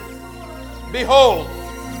Behold,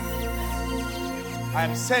 I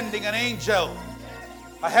am sending an angel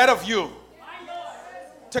ahead of you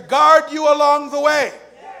to guard you along the way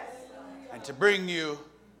and to bring you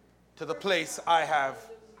to the place I have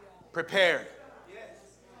prepared.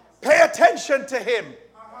 Pay attention to him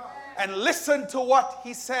and listen to what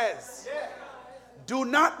he says. Do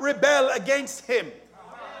not rebel against him.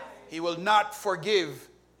 He will not forgive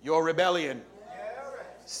your rebellion,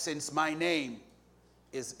 since my name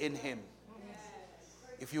is in him.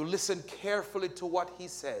 If you listen carefully to what he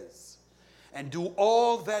says and do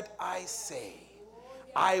all that I say,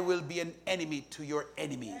 I will be an enemy to your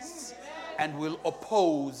enemies and will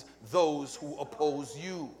oppose those who oppose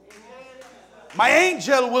you. My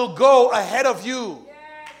angel will go ahead of you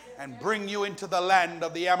and bring you into the land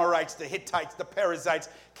of the Amorites, the Hittites, the Perizzites,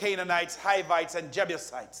 Canaanites, Hivites, and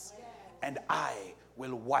Jebusites, and I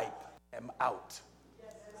will wipe them out.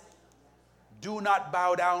 Do not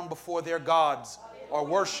bow down before their gods or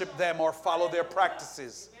worship them or follow their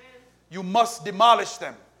practices. You must demolish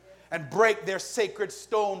them and break their sacred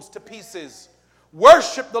stones to pieces.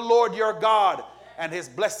 Worship the Lord your God, and his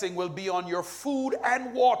blessing will be on your food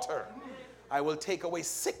and water. I will take away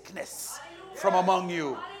sickness from among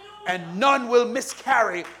you, and none will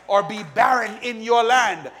miscarry or be barren in your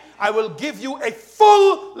land. I will give you a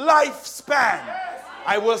full lifespan.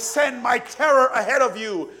 I will send my terror ahead of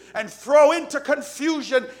you and throw into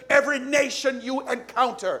confusion every nation you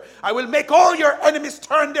encounter. I will make all your enemies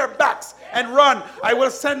turn their backs and run. I will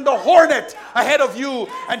send the hornet ahead of you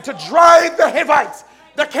and to drive the Hivites,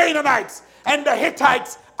 the Canaanites, and the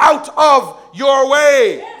Hittites out of your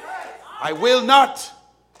way. I will not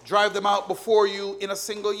drive them out before you in a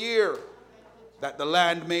single year, that the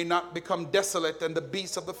land may not become desolate and the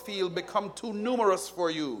beasts of the field become too numerous for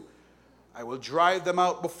you. I will drive them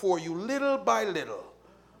out before you little by little,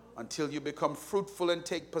 until you become fruitful and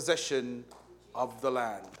take possession of the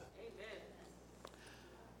land. Amen.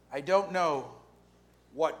 I don't know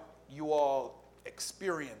what you all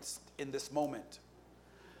experienced in this moment.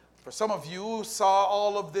 For some of you saw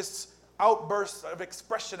all of this outburst of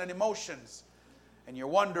expression and emotions, and you're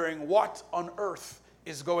wondering what on earth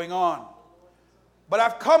is going on. But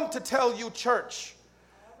I've come to tell you, church,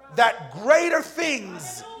 that greater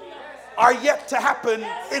things are yet to happen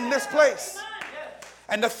in this place.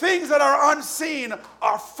 And the things that are unseen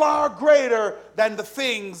are far greater than the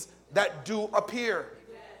things that do appear.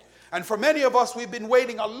 And for many of us, we've been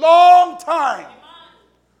waiting a long time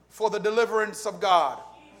for the deliverance of God.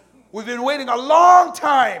 We've been waiting a long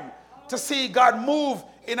time to see God move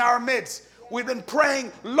in our midst. We've been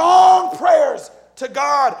praying long prayers to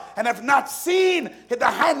God and have not seen the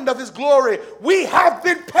hand of his glory. We have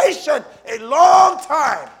been patient a long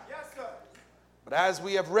time. But as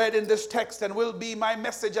we have read in this text, and will be my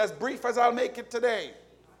message as brief as I'll make it today,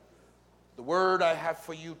 the word I have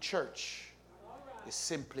for you, church, is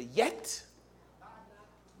simply yet,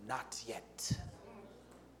 not yet.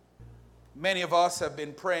 Many of us have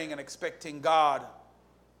been praying and expecting God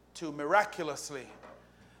to miraculously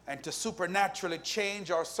and to supernaturally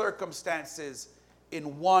change our circumstances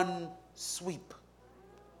in one sweep.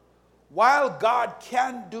 While God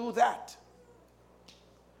can do that,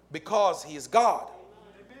 because he is God,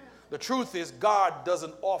 the truth is God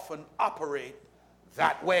doesn't often operate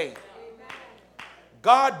that way.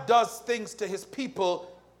 God does things to his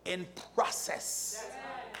people in process.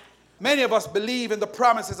 Many of us believe in the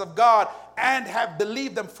promises of God and have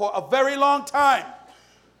believed them for a very long time.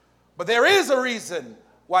 But there is a reason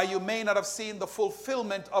why you may not have seen the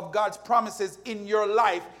fulfillment of God's promises in your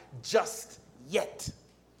life just yet.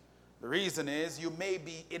 The reason is you may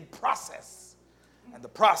be in process. And the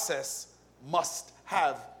process must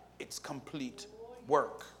have its complete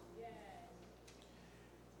work.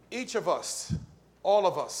 Each of us, all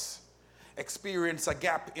of us, experience a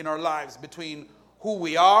gap in our lives between who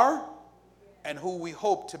we are and who we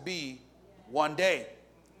hope to be one day.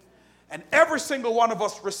 And every single one of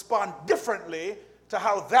us respond differently to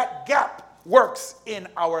how that gap works in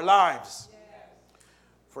our lives.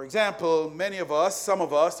 For example, many of us, some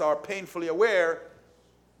of us, are painfully aware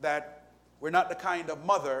that we're not the kind of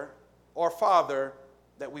mother or father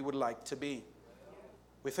that we would like to be.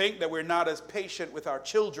 We think that we're not as patient with our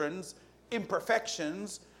children's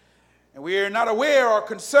imperfections, and we are not aware or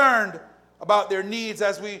concerned about their needs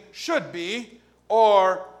as we should be,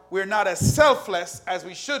 or we're not as selfless as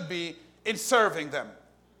we should be in serving them.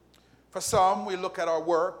 For some, we look at our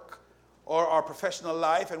work or our professional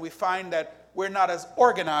life and we find that we're not as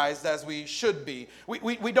organized as we should be.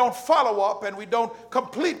 We don't follow up and we don't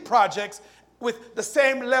complete projects with the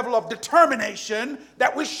same level of determination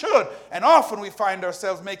that we should. And often we find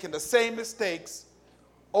ourselves making the same mistakes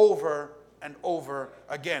over and over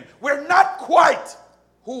again. We're not quite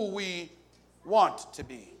who we want to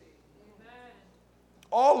be.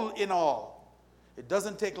 All in all, it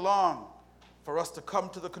doesn't take long for us to come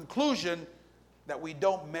to the conclusion that we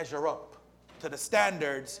don't measure up to the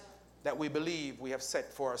standards that we believe we have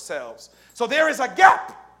set for ourselves. So there is a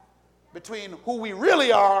gap between who we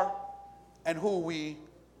really are and who we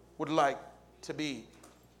would like to be.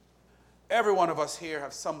 Every one of us here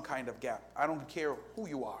have some kind of gap. I don't care who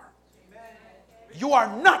you are. You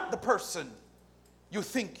are not the person you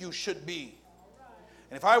think you should be.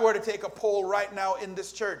 And if I were to take a poll right now in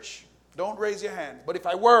this church, don't raise your hand, but if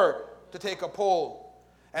I were to take a poll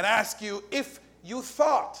and ask you if you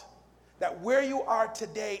thought that where you are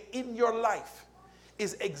today in your life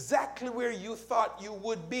is exactly where you thought you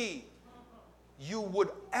would be, you would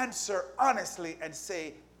answer honestly and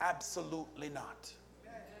say, absolutely not.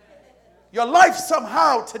 Your life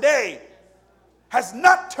somehow today has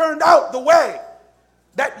not turned out the way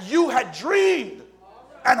that you had dreamed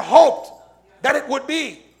and hoped that it would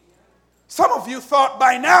be. Some of you thought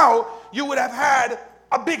by now you would have had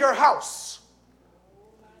a bigger house.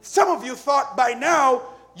 Some of you thought by now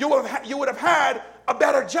you would have had a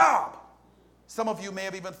better job. Some of you may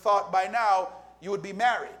have even thought by now you would be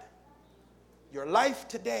married. Your life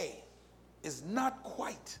today is not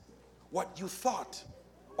quite what you thought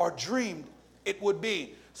or dreamed it would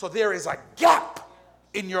be. So there is a gap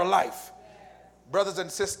in your life. Brothers and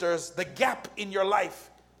sisters, the gap in your life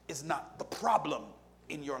is not the problem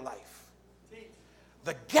in your life.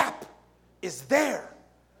 The gap is there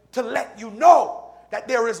to let you know that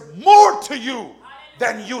there is more to you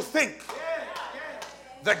than you think.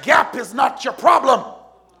 The gap is not your problem.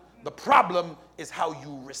 The problem is how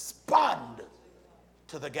you respond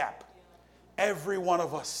to the gap. Every one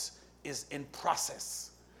of us is in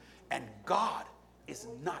process, and God is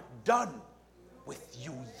not done with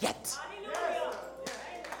you yet.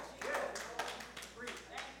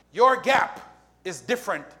 Your gap is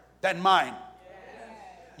different than mine.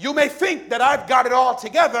 You may think that I've got it all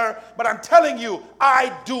together, but I'm telling you,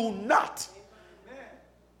 I do not.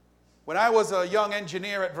 When I was a young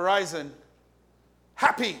engineer at Verizon,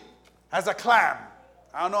 happy as a clam.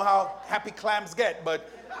 I don't know how happy clams get, but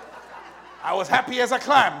I was happy as a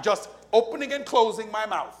clam, just opening and closing my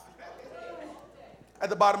mouth at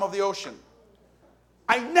the bottom of the ocean.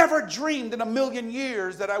 I never dreamed in a million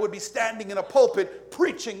years that I would be standing in a pulpit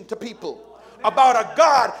preaching to people about a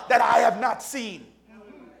God that I have not seen.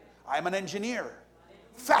 I'm an engineer.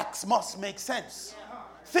 Facts must make sense.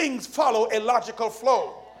 Things follow a logical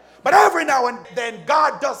flow. But every now and then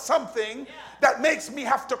God does something that makes me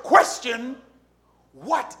have to question,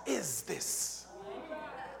 what is this?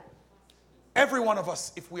 Every one of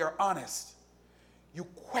us, if we are honest, you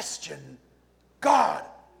question God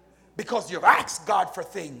because you've asked God for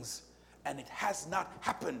things and it has not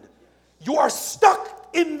happened. You are stuck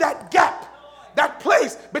in that gap, that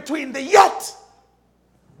place between the yet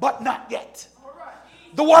but not yet.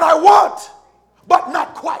 The what I want but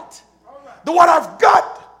not quite. The what I've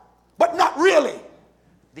got but not really.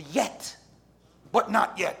 The yet but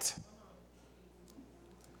not yet.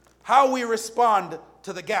 How we respond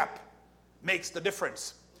to the gap makes the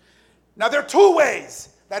difference. Now, there are two ways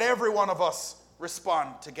that every one of us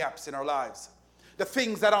respond to gaps in our lives. The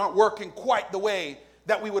things that aren't working quite the way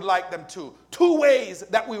that we would like them to. Two ways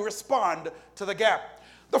that we respond to the gap.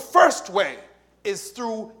 The first way is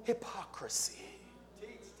through hypocrisy.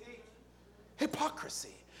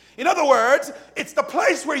 Hypocrisy. In other words, it's the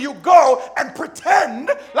place where you go and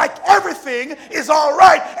pretend like everything is all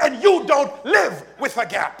right and you don't live with a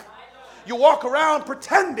gap. You walk around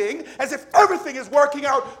pretending as if everything is working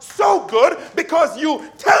out so good because you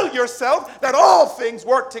tell yourself that all things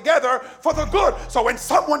work together for the good. So when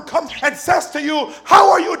someone comes and says to you,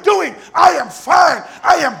 how are you doing? I am fine.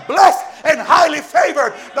 I am blessed and highly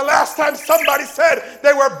favored. The last time somebody said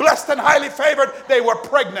they were blessed and highly favored, they were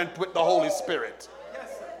pregnant with the Holy Spirit.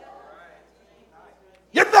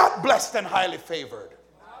 You're not blessed and highly favored.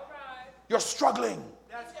 You're struggling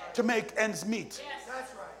to make ends meet.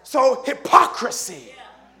 So hypocrisy,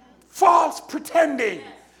 false pretending,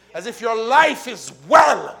 as if your life is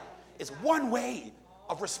well, is one way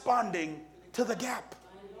of responding to the gap.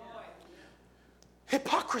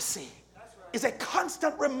 Hypocrisy is a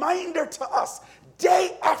constant reminder to us,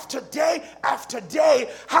 day after day after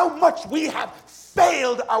day, how much we have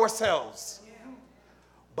failed ourselves.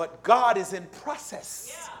 But God is in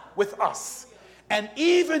process with us. And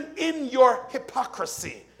even in your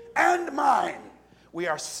hypocrisy and mine, we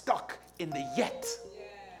are stuck in the yet,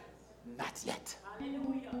 not yet.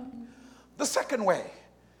 The second way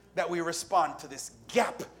that we respond to this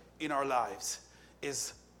gap in our lives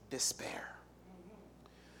is despair.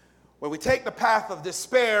 When we take the path of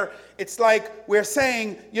despair, it's like we're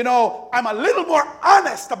saying, I'm a little more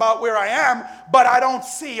honest about where I am, but I don't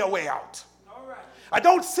see a way out. I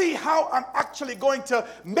don't see how I'm actually going to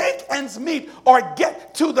make ends meet or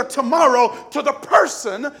get to the tomorrow, to the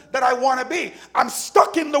person that I want to be. I'm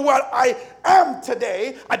stuck in the what I am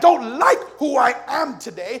today. I don't like who I am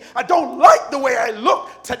today. I don't like the way I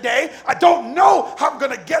look today. I don't know how I'm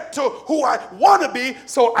going to get to who I want to be,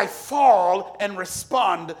 so I fall and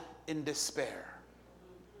respond in despair.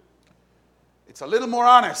 It's a little more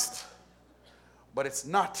honest, but it's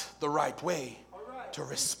not the right way to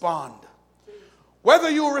respond.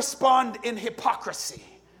 Whether you respond in hypocrisy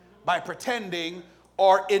by pretending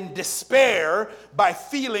or in despair by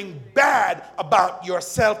feeling bad about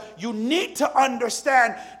yourself, you need to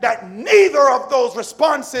understand that neither of those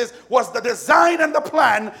responses was the design and the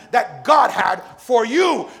plan that God had for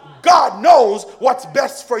you. God knows what's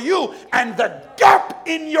best for you, and the gap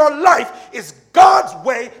in your life is God's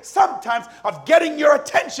way sometimes of getting your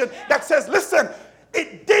attention that says, listen,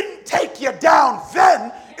 it didn't take you down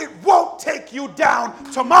then. It won't take you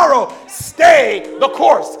down tomorrow. Stay the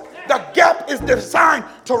course. The gap is designed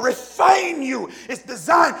to refine you. It's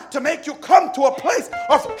designed to make you come to a place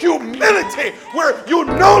of humility where you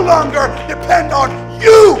no longer depend on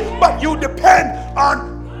you, but you depend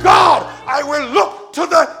on God. I will look to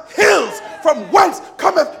the hills from whence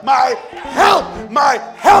cometh my help. My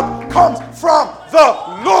help comes from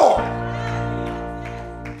the Lord.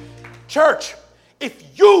 Church,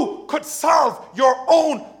 if you could solve your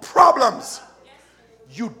own problems,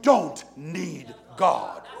 you don't need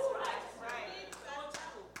God.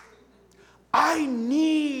 I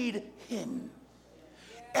need Him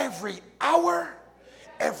every hour,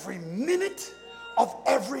 every minute of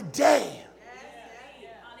every day.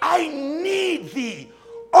 I need Thee.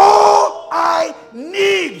 Oh, I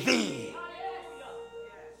need Thee.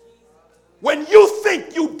 When you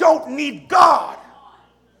think you don't need God,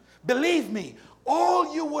 believe me,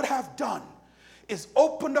 all you would have done is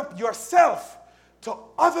opened up yourself to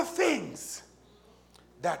other things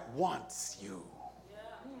that wants you.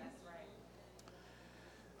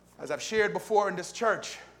 As I've shared before in this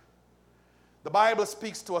church, the Bible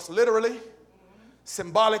speaks to us literally,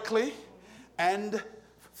 symbolically, and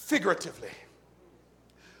figuratively.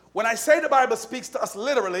 When I say the Bible speaks to us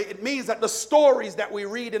literally, it means that the stories that we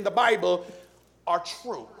read in the Bible are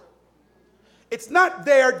true. It's not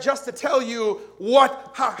there just to tell you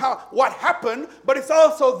what happened, but it's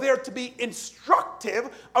also there to be instructive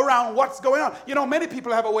around what's going on. Many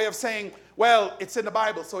people have a way of saying, well, it's in the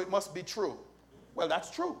Bible, so it must be true. Well,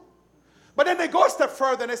 that's true. But then they go a step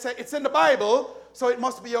further and they say, it's in the Bible, so it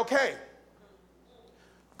must be okay.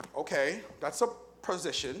 Okay, that's a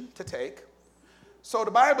position to take. So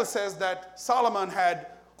the Bible says that Solomon had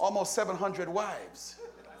almost 700 wives.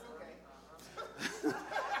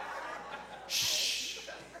 Shh.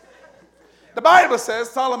 The Bible says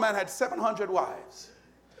Solomon had 700 wives.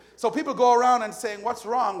 So people go around and saying, what's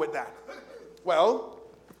wrong with that? Well,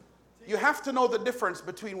 you have to know the difference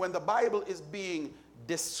between when the Bible is being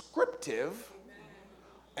descriptive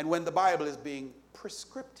and when the Bible is being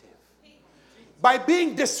prescriptive. By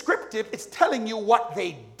being descriptive, it's telling you what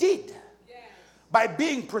they did. By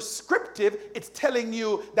being prescriptive, it's telling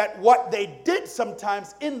you that what they did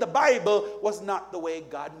sometimes in the Bible was not the way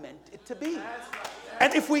God meant it to be.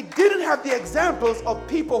 And if we didn't have the examples of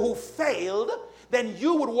people who failed, then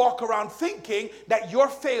you would walk around thinking that your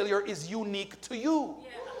failure is unique to you.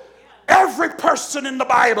 Every person in the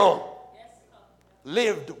Bible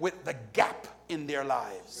lived with the gap in their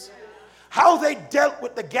lives. How they dealt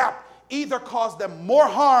with the gap either caused them more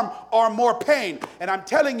harm or more pain. And I'm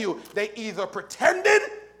telling you, they either pretended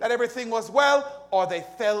that everything was well or they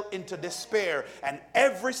fell into despair. And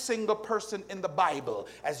every single person in the Bible,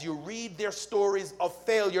 as you read their stories of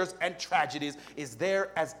failures and tragedies, is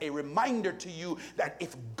there as a reminder to you that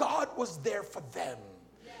if God was there for them,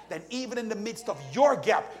 then even in the midst of your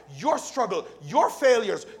gap, your struggle, your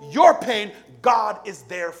failures, your pain, God is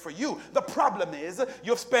there for you. The problem is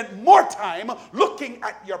you've spent more time looking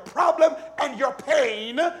at your problem and your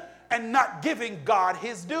pain and not giving God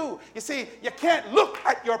his due. You see, you can't look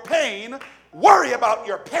at your pain, worry about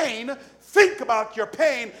your pain, think about your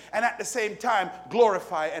pain, and at the same time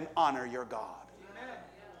glorify and honor your God.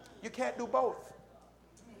 You can't do both.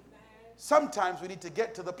 Sometimes we need to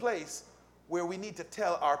get to the place where we need to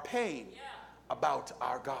tell our pain about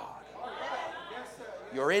our God.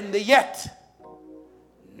 You're in the yet,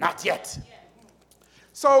 not yet.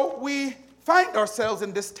 So we find ourselves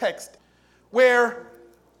in this text where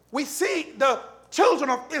we see the children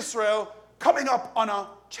of Israel coming up on a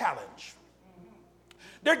challenge.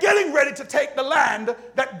 They're getting ready to take the land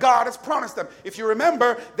that God has promised them. If you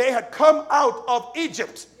remember, they had come out of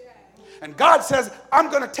Egypt. And God says,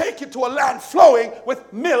 I'm going to take you to a land flowing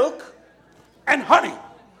with milk and honey.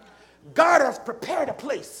 God has prepared a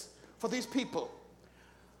place for these people.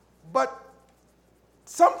 But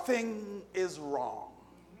something is wrong.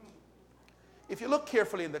 If you look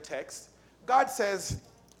carefully in the text, God says,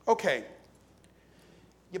 okay,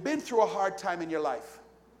 you've been through a hard time in your life.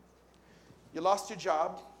 You lost your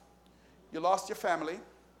job. You lost your family.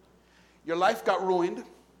 Your life got ruined.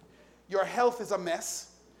 Your health is a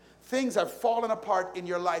mess. Things have fallen apart in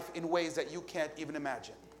your life in ways that you can't even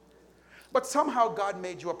imagine. But somehow God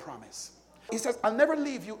made you a promise. He says, I'll never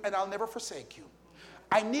leave you and I'll never forsake you.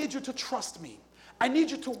 I need you to trust me. I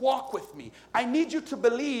need you to walk with me. I need you to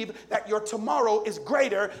believe that your tomorrow is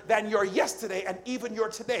greater than your yesterday and even your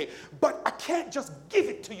today. But I can't just give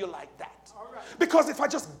it to you like that. Because if I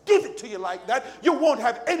just give it to you like that, you won't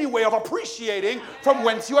have any way of appreciating from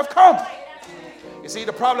whence you have come. You see,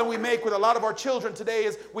 the problem we make with a lot of our children today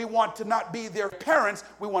is we want to not be their parents,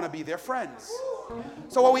 we want to be their friends.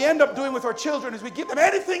 So what we end up doing with our children is we give them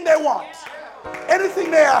anything they want.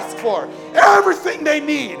 Anything they ask for, everything they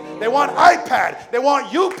need. They want iPad, they want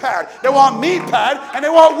UPad, they want MePad, and they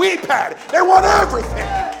want WePad. They want everything.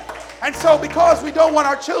 And so because we don't want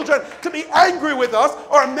our children to be angry with us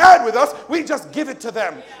or mad with us, we just give it to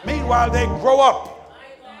them. Meanwhile, they grow up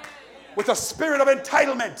with a spirit of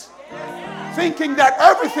entitlement, thinking that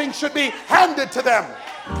everything should be handed to them.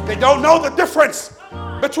 They don't know the difference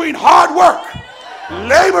between hard work,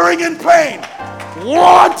 laboring in pain,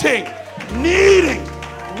 wanting, needing,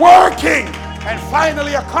 working, and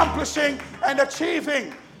finally accomplishing and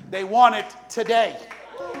achieving. They want it today.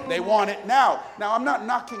 They want it now. Now, I'm not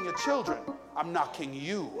knocking your children. I'm knocking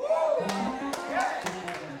you.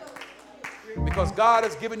 Because God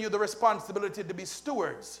has given you the responsibility to be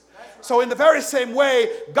stewards. So in the very same way,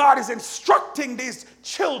 God is instructing these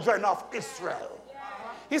children of Israel.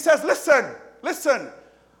 He says, listen,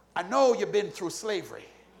 I know you've been through slavery.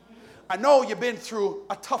 I know you've been through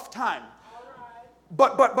a tough time.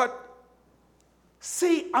 But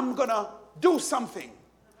see, I'm going to do something.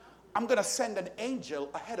 I'm going to send an angel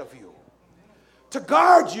ahead of you to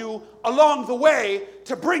guard you along the way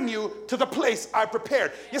to bring you to the place I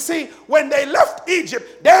prepared. You see, when they left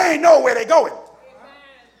Egypt, they ain't know where they're going.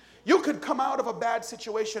 You could come out of a bad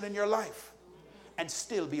situation in your life and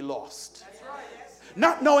still be lost.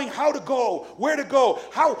 Not knowing how to go, where to go,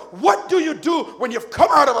 what do you do when you've come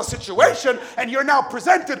out of a situation and you're now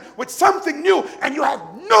presented with something new and you have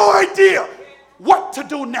no idea what to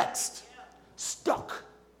do next? Stuck.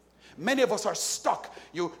 Many of us are stuck.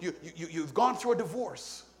 You've gone through a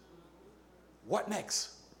divorce. What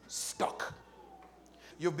next? Stuck.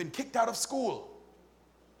 You've been kicked out of school.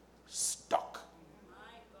 Stuck.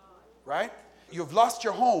 Right? You've lost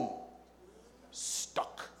your home.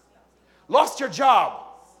 Stuck. Lost your job.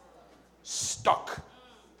 Stuck.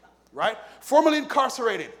 Right? Formerly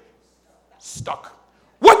incarcerated. Stuck.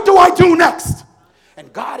 What do I do next?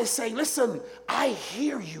 And God is saying, listen, I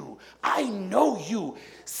hear you. I know you.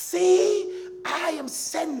 See, I am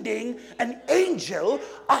sending an angel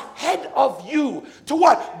ahead of you to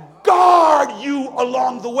what? Guard you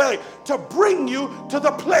along the way, to bring you to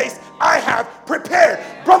the place I have prepared.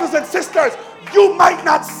 Brothers and sisters, you might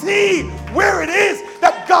not see where it is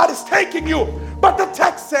that God is taking you, but the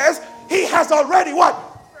text says he has already what?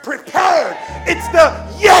 Prepared. It's the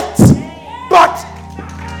yet, but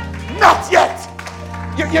not yet.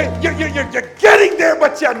 You're getting there,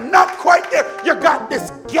 but you're not quite there. You got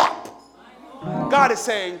this gap. God is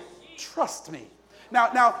saying, trust me.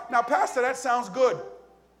 Now, Pastor, that sounds good,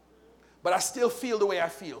 but I still feel the way I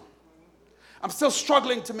feel. I'm still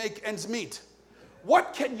struggling to make ends meet.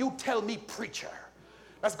 What can you tell me, preacher,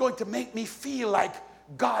 that's going to make me feel like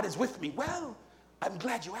God is with me? Well, I'm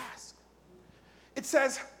glad you asked. It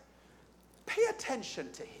says, pay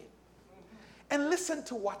attention to him and listen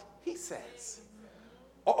to what he says.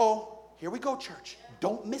 Here we go, church.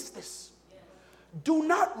 Don't miss this. Do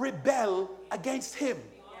not rebel against him.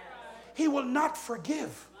 He will not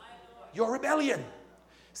forgive your rebellion,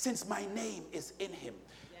 since my name is in him.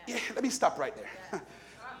 Yeah, let me stop right there.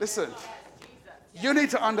 Listen, you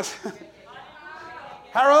need to understand.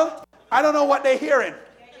 Harold, I don't know what they're hearing.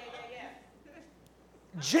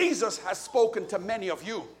 Jesus has spoken to many of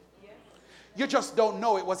you. You just don't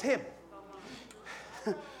know it was him.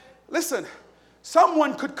 Listen,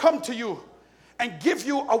 someone could come to you and give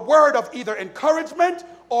you a word of either encouragement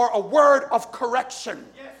or a word of correction.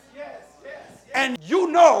 And you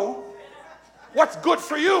know what's good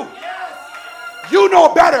for you. You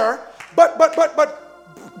know better,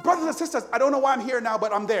 but brothers and sisters, I don't know why I'm here now,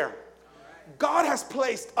 but I'm there. God has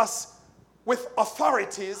placed us with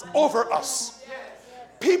authorities over us.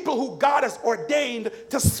 People who God has ordained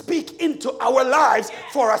to speak into our lives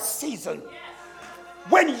for a season.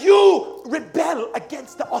 When you rebel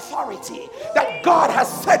against the authority that God has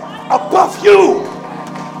set above you,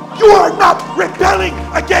 you are not rebelling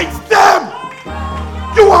against them.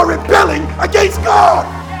 You are rebelling against God.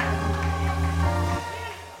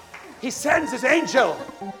 He sends his angel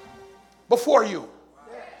before you.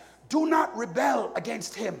 Do not rebel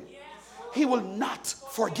against him. He will not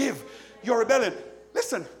forgive your rebellion.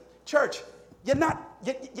 Listen, church, you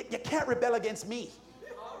can't rebel against me.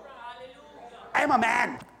 I am a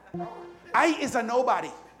man. I is a nobody.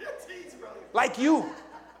 Like you.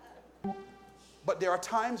 But there are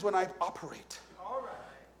times when I operate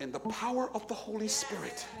in the power of the Holy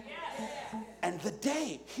Spirit. And the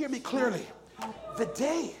day, hear me clearly, the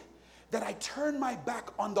day that I turn my back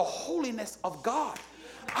on the holiness of God,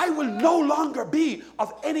 I will no longer be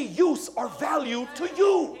of any use or value to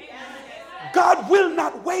you. God will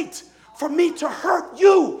not wait for me to hurt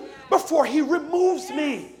you before he removes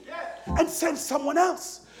me and sends someone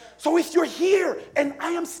else. So if you're here and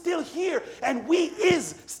I am still here and we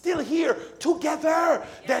is still here together,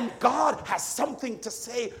 then God has something to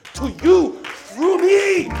say to you through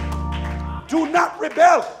me. Do not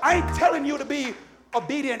rebel. I ain't telling you to be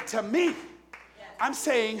obedient to me. I'm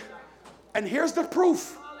saying, and here's the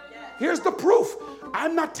proof. Here's the proof.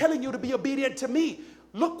 I'm not telling you to be obedient to me.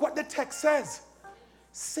 Look what the text says.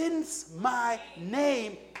 Since my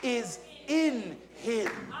name is in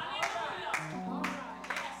him.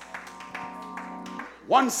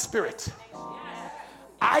 One spirit.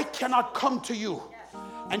 I cannot come to you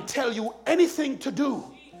and tell you anything to do,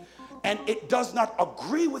 and it does not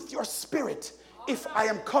agree with your spirit if I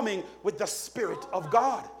am coming with the Spirit of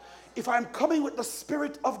God. If I'm coming with the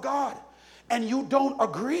Spirit of God and you don't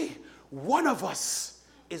agree, one of us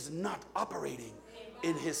is not operating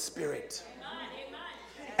in his spirit.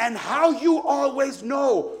 And how you always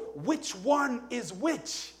know which one is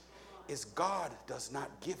which is God does not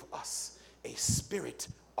give us a spirit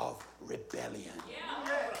of rebellion.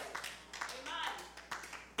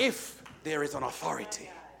 If there is an authority,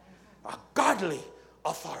 a godly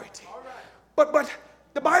authority. But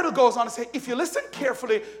the Bible goes on to say, if you listen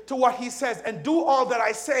carefully to what he says and do all that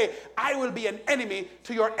I say, I will be an enemy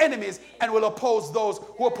to your enemies and will oppose those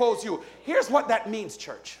who oppose you. Here's what that means,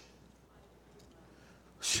 church.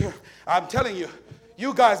 Sure, I'm telling you,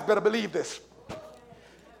 you guys better believe this.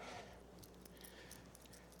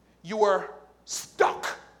 You were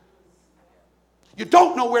stuck. You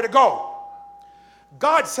don't know where to go.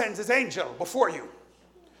 God sends his angel before you.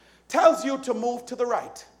 Tells you to move to the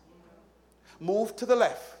right. Move to the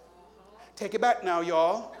left. Take it back now,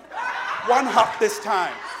 y'all. One hop this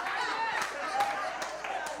time.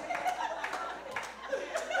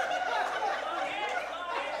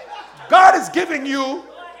 God is giving you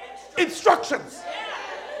instructions.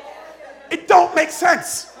 It don't make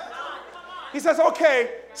sense. He says,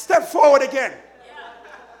 okay, step forward again.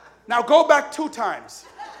 Now go back 2 times.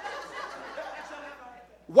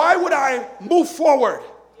 Why would I move forward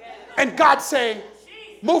and God say,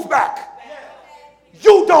 move back?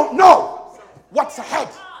 You don't know what's ahead.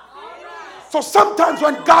 So sometimes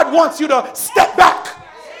when God wants you to step back,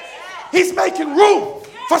 he's making room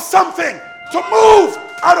for something to move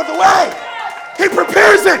out of the way. He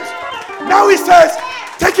prepares it. Now he says,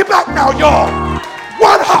 take it back now, y'all.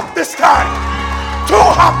 1 hop this time. 2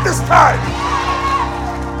 hop this time.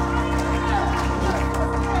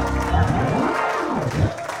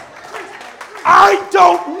 I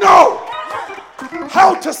don't know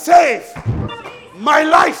how to save my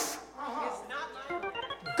life.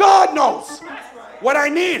 God knows what I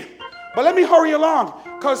need. But let me hurry along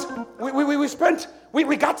because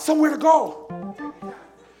we got somewhere to go.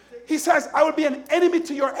 He says, I will be an enemy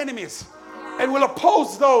to your enemies and will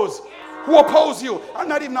oppose those who oppose you. I'm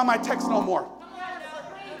not even on my text no more.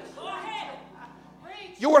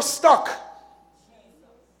 You are stuck.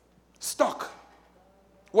 Stuck.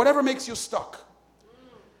 Whatever makes you stuck.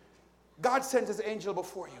 God sends his angel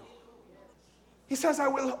before you. He says, I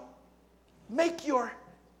will make your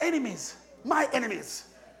enemies my enemies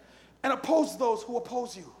and oppose those who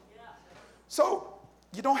oppose you. So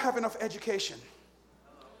you don't have enough education.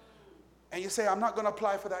 And you say, I'm not going to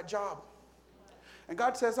apply for that job. And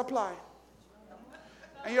God says, apply.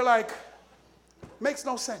 And you're like, makes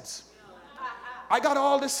no sense. I got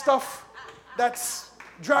all this stuff that's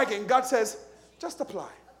dragging. God says, just apply.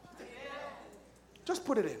 Just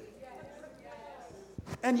put it in.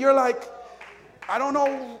 And you're like, I don't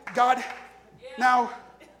know, God. Now,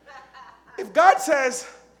 if God says,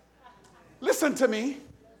 Listen to me.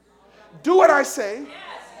 Do what I say.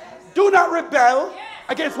 Do not rebel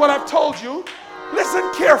against what I've told you.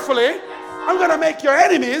 Listen carefully. I'm going to make your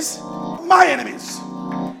enemies my enemies.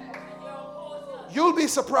 You'll be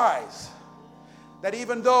surprised that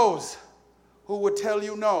even those who would tell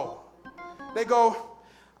you no, they go,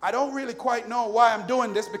 I don't really quite know why I'm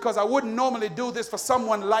doing this, because I wouldn't normally do this for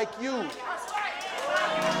someone like you.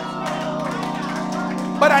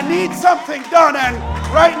 But I need something done, and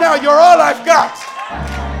right now you're all I've got.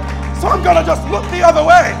 So I'm going to just look the other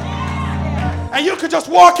way. And you could just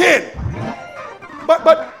walk in.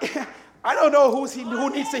 But I don't know who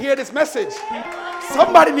needs to hear this message.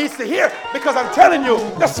 Somebody needs to hear, because I'm telling you,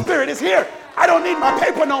 the Spirit is here. I don't need my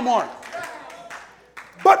paper no more.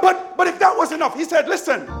 But if that was enough, he said,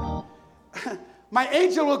 listen, my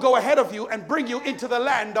angel will go ahead of you and bring you into the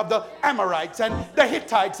land of the Amorites and the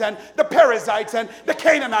Hittites and the Perizzites and the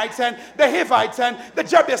Canaanites and the Hivites and the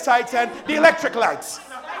Jebusites and the electric lights.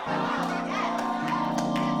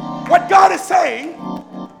 What God is saying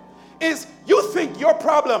is, you think your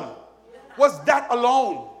problem was that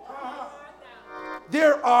alone.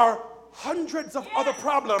 There are hundreds of other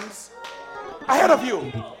problems ahead of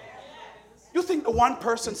you. You think the one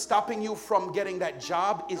person stopping you from getting that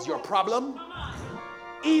job is your problem?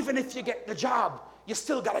 Even if you get the job, you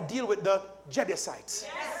still got to deal with the Jebusites,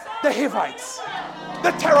 the Hivites,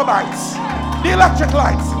 the Terabites, the electric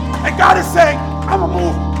lights. And God is saying, I'm going to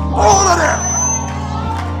move all of them.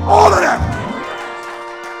 All of them.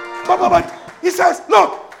 But he says,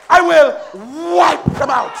 look, I will wipe them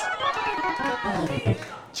out.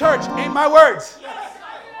 Church, ain't my words.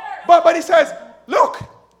 But he says, look,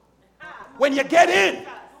 when you get in,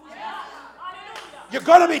 you're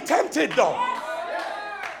going to be tempted, though,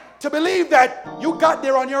 to believe that you got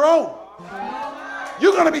there on your own.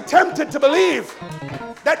 You're going to be tempted to believe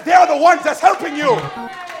that they're the ones that's helping you.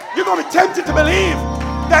 You're going to be tempted to believe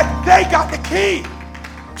that they got the key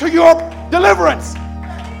to your deliverance.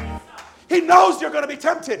 He knows you're going to be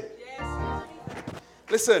tempted.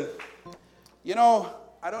 Listen, you know,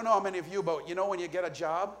 I don't know how many of you, but you know when you get a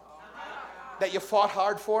job that you fought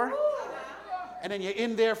hard for, and then you're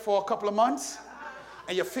in there for a couple of months,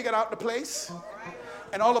 and you figured out the place,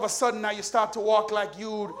 and all of a sudden now you start to walk like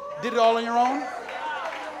you did it all on your own.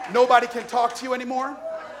 Nobody can talk to you anymore.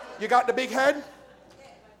 You got the big head.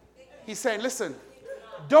 He's saying, listen,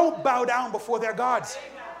 don't bow down before their gods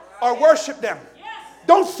or worship them.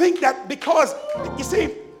 Don't think that because, you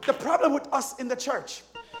see, the problem with us in the church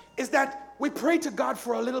is that we pray to God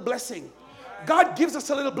for a little blessing. God gives us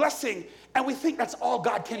a little blessing, and we think that's all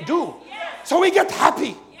God can do. So we get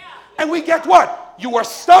happy. And we get what? You were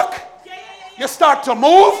stuck. You start to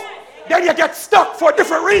move. Then you get stuck for a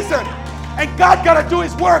different reason. And God got to do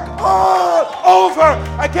his work all over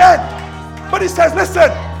again. But he says, listen,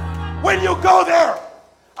 when you go there,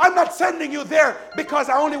 I'm not sending you there because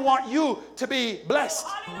I only want you to be blessed.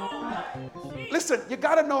 Listen, you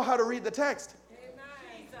got to know how to read the text.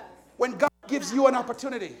 When God gives you an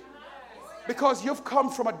opportunity, because you've come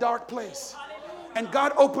from a dark place, and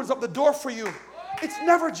God opens up the door for you, it's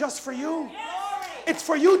never just for you. It's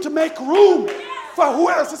for you to make room for who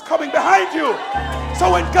else is coming behind you.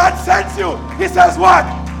 So when God sends you, he says what?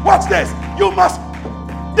 Watch this. You must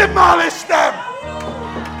demolish them.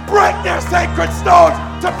 Break their sacred stones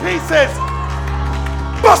to pieces.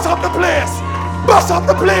 Bust up the place. Bust up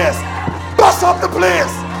the place. Bust up the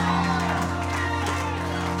place.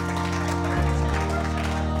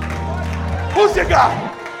 Who's your guy?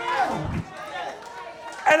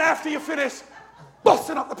 And after you finish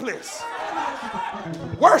busting up the place,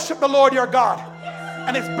 worship the Lord your God,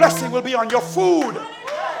 and his blessing will be on your food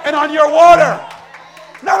and on your water.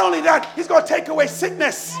 Not only that, he's going to take away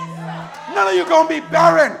sickness. None of you going to be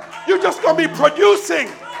barren. You're just going to be producing.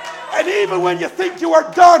 And even when you think you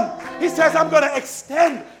are done, he says, I'm going to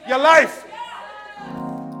extend your life.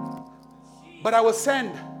 But I will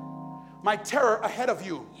send my terror ahead of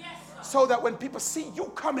you, so that when people see you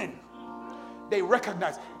coming, they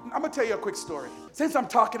recognize. I'm going to tell you a quick story. Since I'm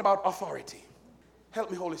talking about authority, help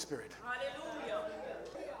me, Holy Spirit. Hallelujah.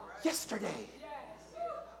 Yesterday,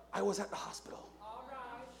 I was at the hospital.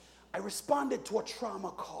 I responded to a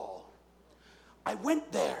trauma call. I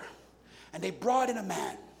went there, and they brought in a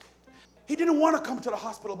man. He didn't want to come to the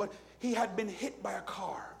hospital, but he had been hit by a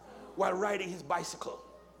car while riding his bicycle.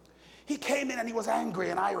 He came in, and he was angry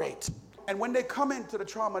and irate. And when they come into the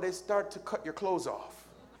trauma, they start to cut your clothes off.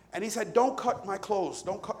 And he said, don't cut my clothes.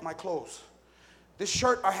 Don't cut my clothes. This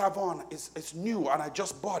shirt I have on is new, and I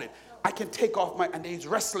just bought it. I can take off my, and he's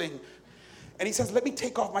wrestling. And he says, let me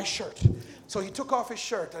take off my shirt. So he took off his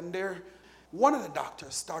shirt, and one of the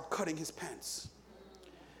doctors started cutting his pants.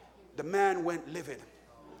 The man went livid,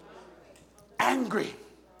 angry.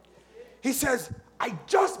 He says, I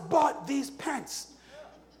just bought these pants.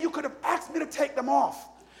 You could have asked me to take them off.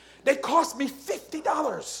 They cost me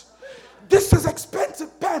 $50. This is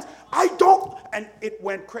expensive pants. I don't. And it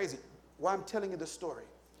went crazy. Why I'm telling you this story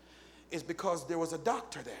is because there was a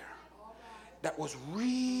doctor there that was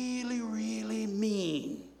really, really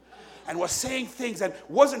mean and was saying things and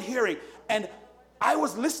wasn't hearing. And I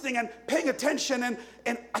was listening and paying attention,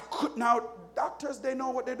 and I could now, doctors, they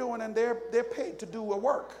know what they're doing, and they're paid to do a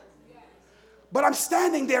work. But I'm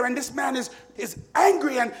standing there, and this man is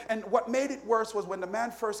angry, and what made it worse was when the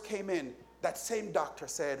man first came in, that same doctor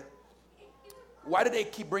said, why do they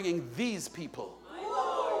keep bringing these people?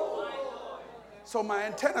 So my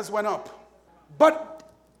antennas went up.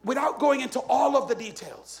 But without going into all of the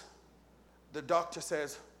details, the doctor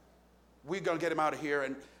says, we're going to get him out of here.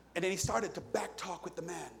 And then he started to back talk with the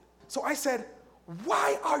man. So I said,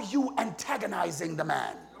 why are you antagonizing the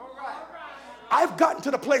man? I've gotten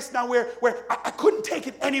to the place now where I couldn't take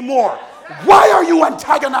it anymore. Why are you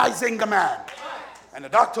antagonizing the man? And the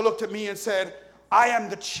doctor looked at me and said, I am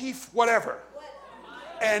the chief whatever.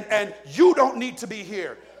 And you don't need to be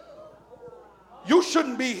here. You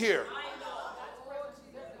shouldn't be here.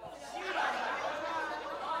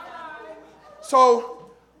 So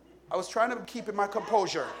I was trying to keep my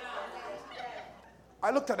composure. I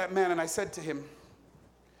looked at that man and I said to him,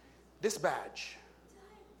 this badge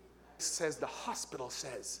says the hospital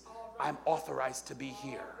says I'm authorized to be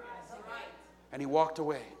here. And he walked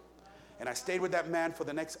away. And I stayed with that man for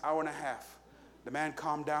the next hour and a half. The man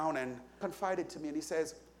calmed down and confided to me, and he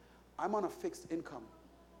says, I'm on a fixed income.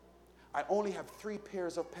 I only have 3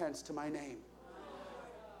 pairs of pants to my name.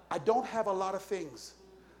 I don't have a lot of things,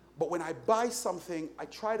 but when I buy something, I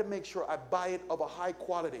try to make sure I buy it of a high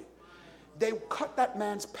quality. They cut that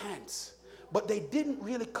man's pants, but they didn't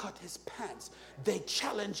really cut his pants. They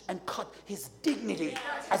challenged and cut his dignity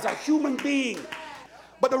as a human being.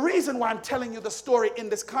 But the reason why I'm telling you the story in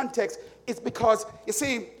this context is because, you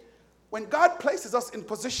see, when God places us in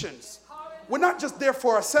positions, we're not just there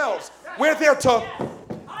for ourselves. We're there to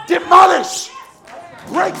demolish,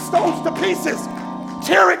 break stones to pieces,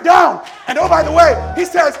 tear it down. And oh, by the way, he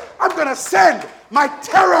says, I'm going to send my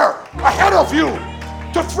terror ahead of you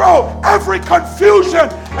to throw every confusion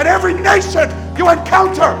and every nation you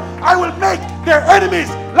encounter. I will make their enemies,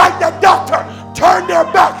 like that doctor, turn their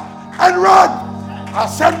back and run. I'll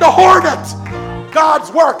send the hornet.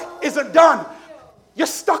 God's work isn't done. You're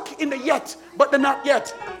stuck in the yet, but the not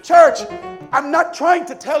yet. Church, I'm not trying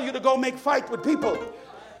to tell you to go make fight with people.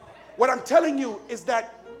 What I'm telling you is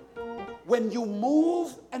that when you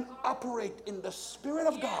move and operate in the Spirit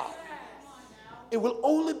of God, it will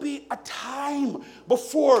only be a time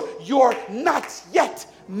before you're not yet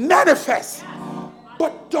manifest.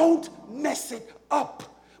 But don't mess it up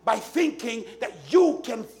by thinking that you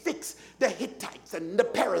can fix the Hittites and the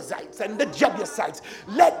Perizzites and the Jebusites.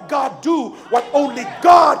 Let God do what only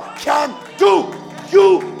God can do.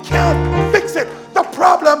 You can't fix it. The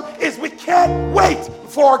problem is we can't wait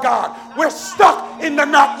for God. We're stuck in the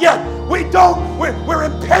not yet. We're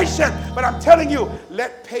impatient. But I'm telling you,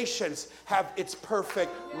 let patience have its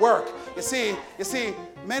perfect work. You see,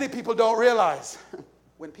 many people don't realize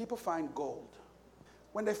when people find gold,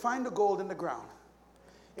 when they find the gold in the ground,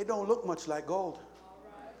 it don't look much like gold.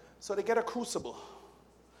 So they get a crucible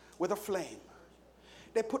with a flame.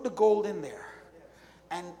 They put the gold in there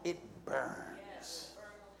and it burns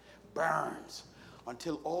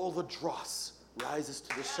until all the dross rises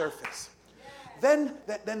to the surface. Then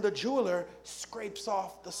the jeweler scrapes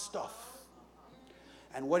off the stuff.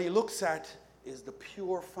 And what he looks at is the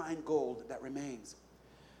pure fine gold that remains.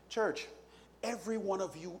 Church, every one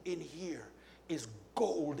of you in here is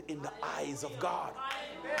gold in the eyes of God.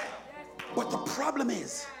 But the problem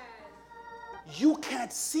is, you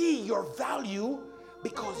can't see your value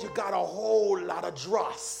because you got a whole lot of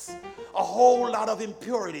dross, a whole lot of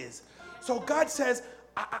impurities. So God says,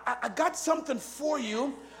 I got something for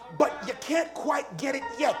you, but you can't quite get it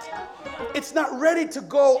yet. It's not ready to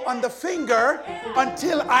go on the finger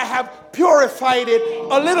until I have purified it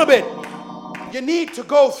a little bit. You need to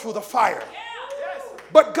go through the fire.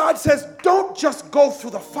 But God says, don't just go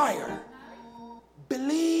through the fire.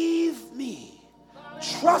 Believe me.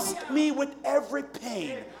 Trust me with every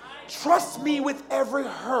pain. Trust me with every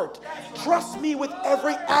hurt. Trust me with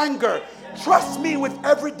every anger. Trust me with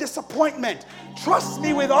every disappointment. Trust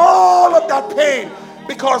me with all of that pain.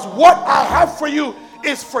 Because what I have for you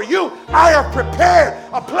is for you. I have prepared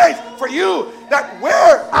a place for you that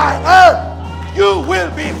where I am, you will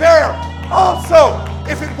be there. Also,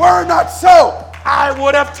 if it were not so, I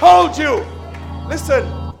would have told you.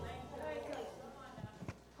 Listen,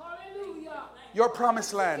 Your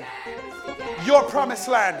promised land, your promised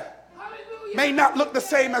land may not look the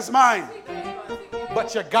same as mine,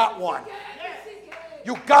 but you got one.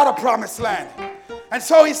 You got a promised land. And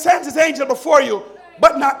so he sends his angel before you,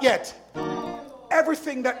 but not yet.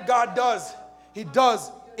 Everything that God does, he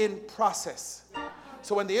does in process.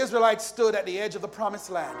 So when the Israelites stood at the edge of the promised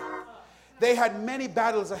land, they had many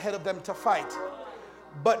battles ahead of them to fight.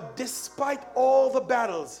 But despite all the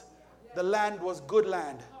battles, the land was good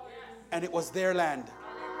land, and it was their land.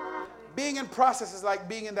 Being in process is like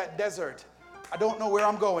being in that desert. I don't know where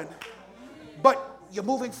I'm going, but you're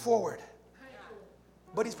moving forward.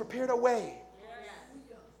 But he's prepared a way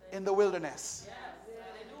in the wilderness.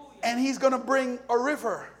 And he's going to bring a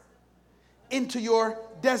river into your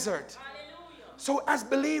desert. So as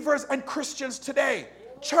believers and Christians today,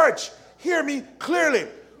 church, hear me clearly.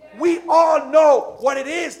 We all know what it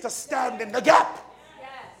is to stand in the gap.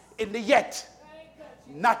 In the yet.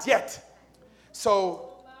 Not yet. So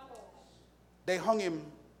they hung him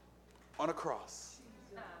on a cross.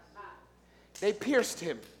 They pierced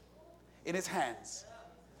him in his hands.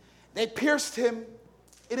 They pierced him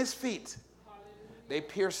in his feet. They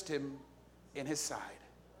pierced him in his side.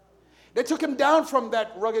 They took him down from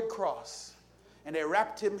that rugged cross and they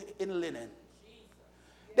wrapped him in linen.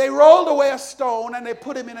 They rolled away a stone and they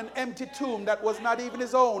put him in an empty tomb that was not even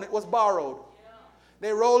his own. It was borrowed.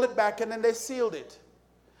 They rolled it back and then they sealed it.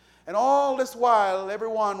 And all this while,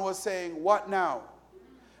 everyone was saying, what now?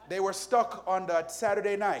 They were stuck on that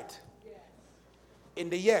Saturday night in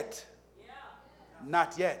the yet,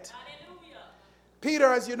 not yet. Peter,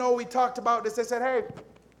 as you know, we talked about this. They said, hey,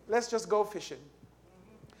 let's just go fishing.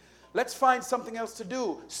 Let's find something else to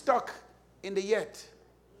do. Stuck in the yet,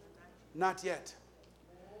 not yet.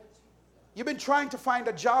 You've been trying to find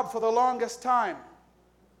a job for the longest time.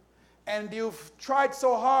 And you've tried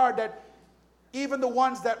so hard that even the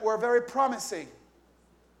ones that were very promising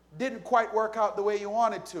didn't quite work out the way you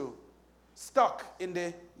wanted to. Stuck in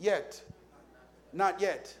the yet, not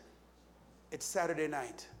yet. It's Saturday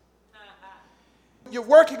night. You're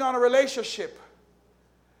working on a relationship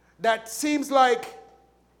that seems like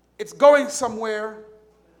it's going somewhere,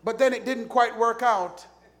 but then it didn't quite work out.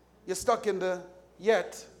 You're stuck in the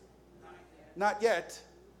yet, not yet.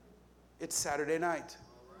 It's Saturday night.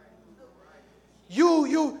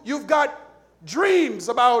 You've got dreams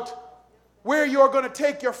about where you're going to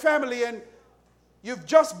take your family, and you've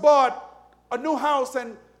just bought a new house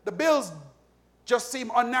and the bills just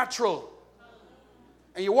seem unnatural.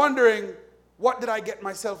 And you're wondering, what did I get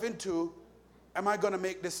myself into? Am I going to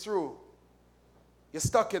make this through? You're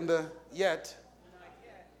stuck in the yet,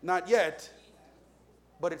 not yet,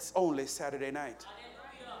 but it's only Saturday night.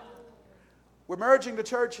 We're merging the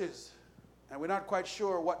churches, and we're not quite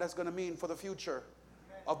sure what that's going to mean for the future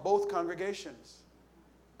of both congregations.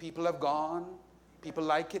 People have gone. People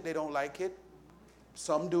like it. They don't like it.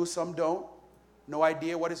 Some do, some don't. No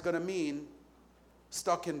idea what it's going to mean.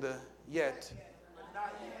 Stuck in the yet,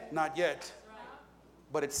 not yet,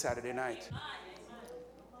 but it's Saturday night.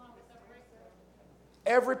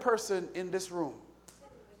 Every person in this room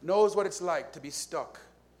knows what it's like to be stuck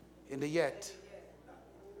in the yet,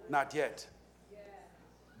 not yet,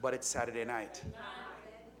 but it's Saturday night.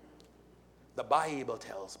 The Bible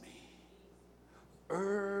tells me,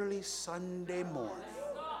 early Sunday morning,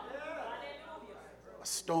 a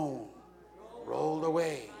stone rolled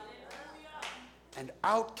away, and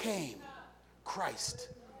out came Christ,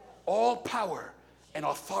 all power and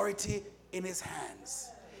authority in his hands.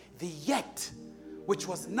 The yet, which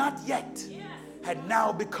was not yet, had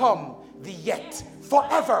now become the yet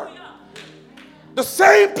forever. The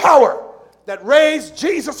same power that raised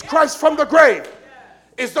Jesus Christ from the grave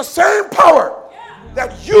is the same power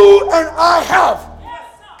that you and I have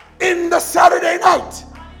in the Saturday night,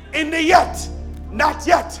 in the yet, not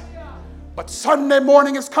yet. But Sunday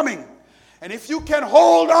morning is coming. And if you can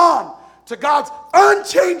hold on to God's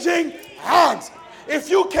unchanging hands, if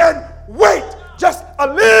you can wait just a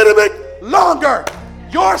little bit longer,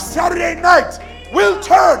 your Saturday night will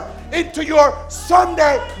turn into your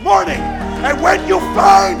Sunday morning. And when you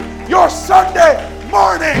find your Sunday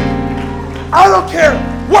morning, I don't care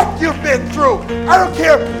what you've been through. I don't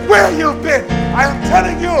care where you've been. I am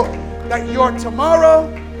telling you that your tomorrow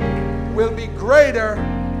will be greater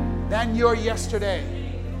than your yesterday.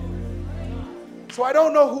 So I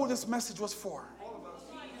don't know who this message was for,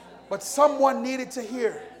 but someone needed to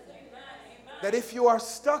hear that if you are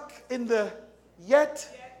stuck in the yet,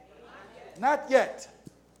 not yet,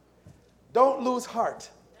 don't lose heart,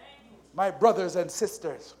 my brothers and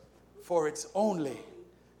sisters, for it's only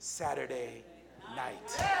Saturday night.